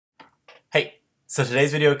Hey, so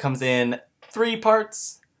today's video comes in 3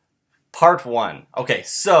 parts. Part 1. Okay,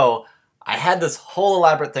 so I had this whole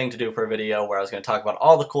elaborate thing to do for a video where I was going to talk about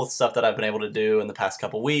all the cool stuff that I've been able to do in the past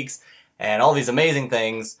couple weeks and all these amazing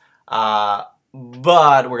things, but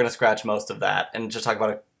we're going to scratch most of that and just talk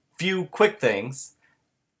about a few quick things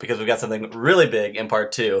because we've got something really big in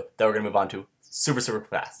part 2 that we're going to move on to super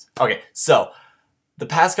fast. Okay, so the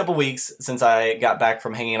past couple weeks since I got back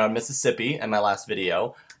from hanging out in Mississippi in my last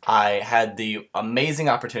video, I had the amazing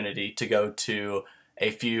opportunity to go to a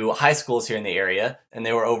few high schools here in the area, and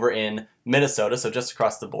they were over in Minnesota, so just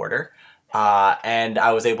across the border. And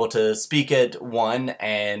I was able to speak at one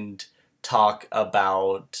and talk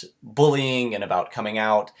about bullying and about coming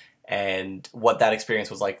out and what that experience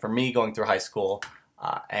was like for me going through high school,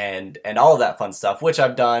 and all of that fun stuff, which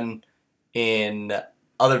I've done in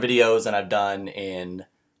other videos and I've done in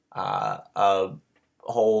a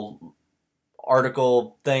whole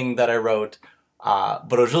article thing that I wrote, but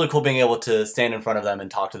it was really cool being able to stand in front of them and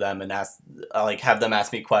talk to them and ask, have them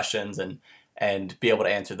ask me questions and be able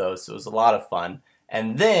to answer those. So it was a lot of fun.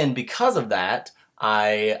 And then because of that,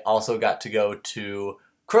 I also got to go to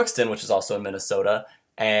Crookston, which is also in Minnesota,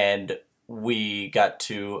 and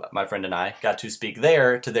my friend and I got to speak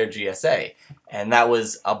there to their GSA, and that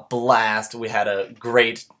was a blast. We had a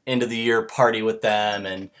great end of the year party with them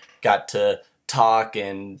and got to talk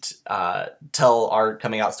and tell our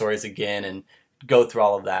coming out stories again and go through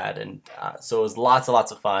all of that, and so it was lots and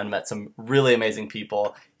lots of fun. Met some really amazing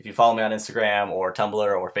people. If you follow me on Instagram or Tumblr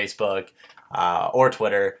or Facebook or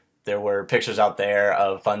Twitter, there were pictures out there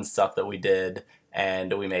of fun stuff that we did,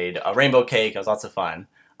 and we made a rainbow cake. It was lots of fun.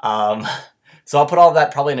 So I'll put all of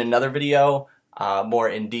that probably in another video, more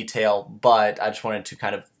in detail, but I just wanted to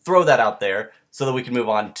kind of throw that out there so that we can move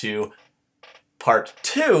on to part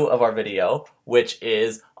 2 of our video, which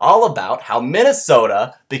is all about how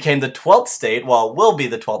Minnesota became the 12th state, well, will be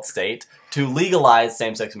the 12th state, to legalize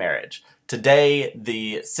same-sex marriage. Today,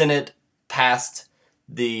 the Senate passed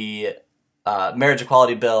the marriage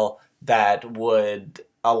equality bill that would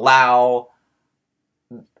allow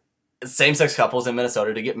same-sex couples in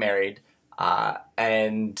Minnesota to get married,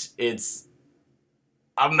 and it's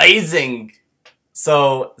amazing.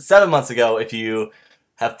 So 7 months ago, if you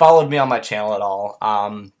have followed me on my channel at all,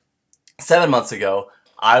 7 months ago,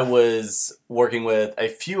 I was working with a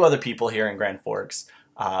few other people here in Grand Forks,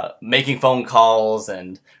 making phone calls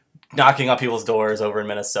and knocking on people's doors over in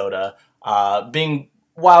Minnesota, being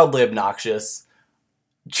wildly obnoxious,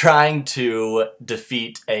 trying to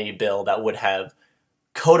defeat a bill that would have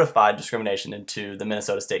codified discrimination into the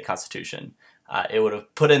Minnesota State Constitution. It would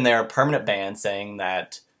have put in there a permanent ban saying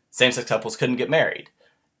that same-sex couples couldn't get married.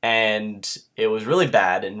 And it was really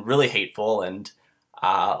bad and really hateful, and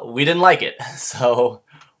we didn't like it. So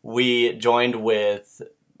we joined with,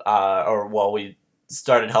 we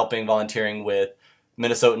started helping volunteering with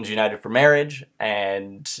Minnesotans United for Marriage,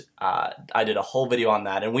 and I did a whole video on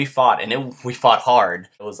that, and we fought, and we fought hard.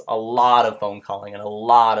 It was a lot of phone calling and a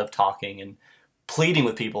lot of talking and pleading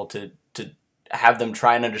with people to have them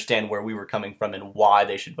try and understand where we were coming from and why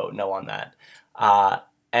they should vote no on that.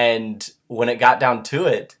 And when it got down to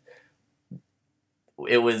it,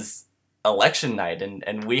 it was election night,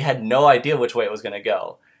 and we had no idea which way it was going to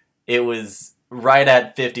go. It was right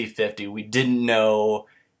at 50-50. We didn't know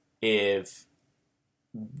if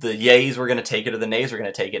the yays were going to take it or the nays were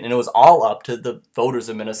going to take it, and it was all up to the voters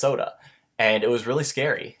of Minnesota, and it was really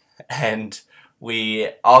scary. And we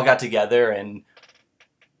all got together, and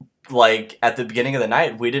like at the beginning of the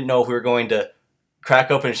night, we didn't know if we were going to crack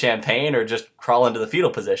open champagne or just crawl into the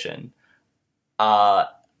fetal position.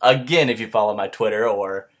 Again, if you follow my Twitter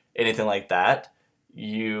or anything like that,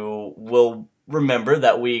 you will remember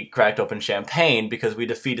that we cracked open champagne because we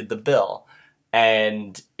defeated the bill.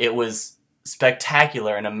 And it was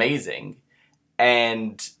spectacular and amazing.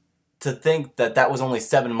 And to think that that was only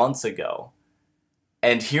 7 months ago.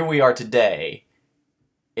 And here we are today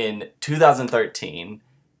in 2013,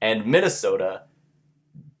 and Minnesota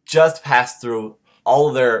just passed through all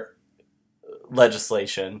of their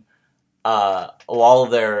legislation, all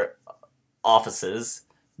of their offices,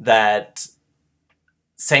 that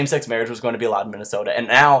same-sex marriage was going to be allowed in Minnesota. And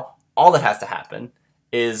now all that has to happen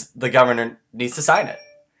is the governor needs to sign it.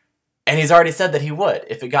 And he's already said that he would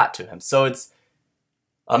if it got to him. So it's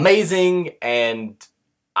amazing, and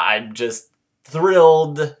I'm just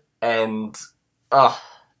thrilled, and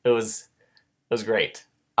it was great.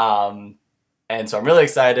 And so I'm really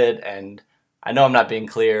excited, and I know I'm not being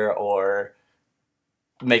clear or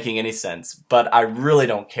making any sense, but I really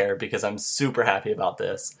don't care because I'm super happy about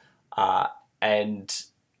this, and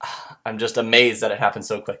I'm just amazed that it happened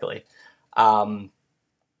so quickly.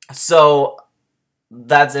 So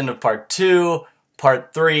that's end of part 2.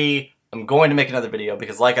 Part 3, I'm going to make another video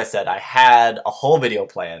because, like I said, I had a whole video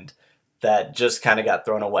planned that just kind of got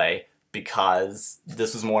thrown away because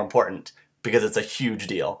this was more important, because it's a huge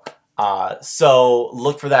deal. So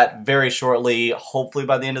look for that very shortly, hopefully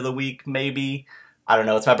by the end of the week, maybe. I don't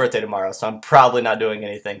know, it's my birthday tomorrow, so I'm probably not doing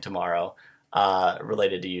anything tomorrow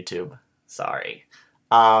related to YouTube. Sorry.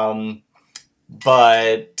 But,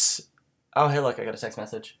 oh, hey, look, I got a text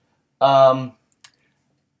message.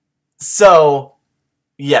 So,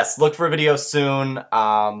 yes, look for a video soon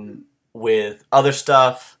with other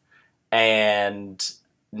stuff, and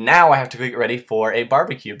now I have to get ready for a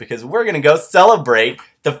barbecue because we're going to go celebrate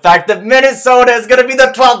the fact that Minnesota is going to be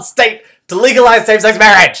the 12th state to legalize same-sex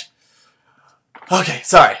marriage. Okay,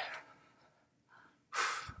 sorry.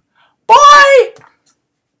 Bye!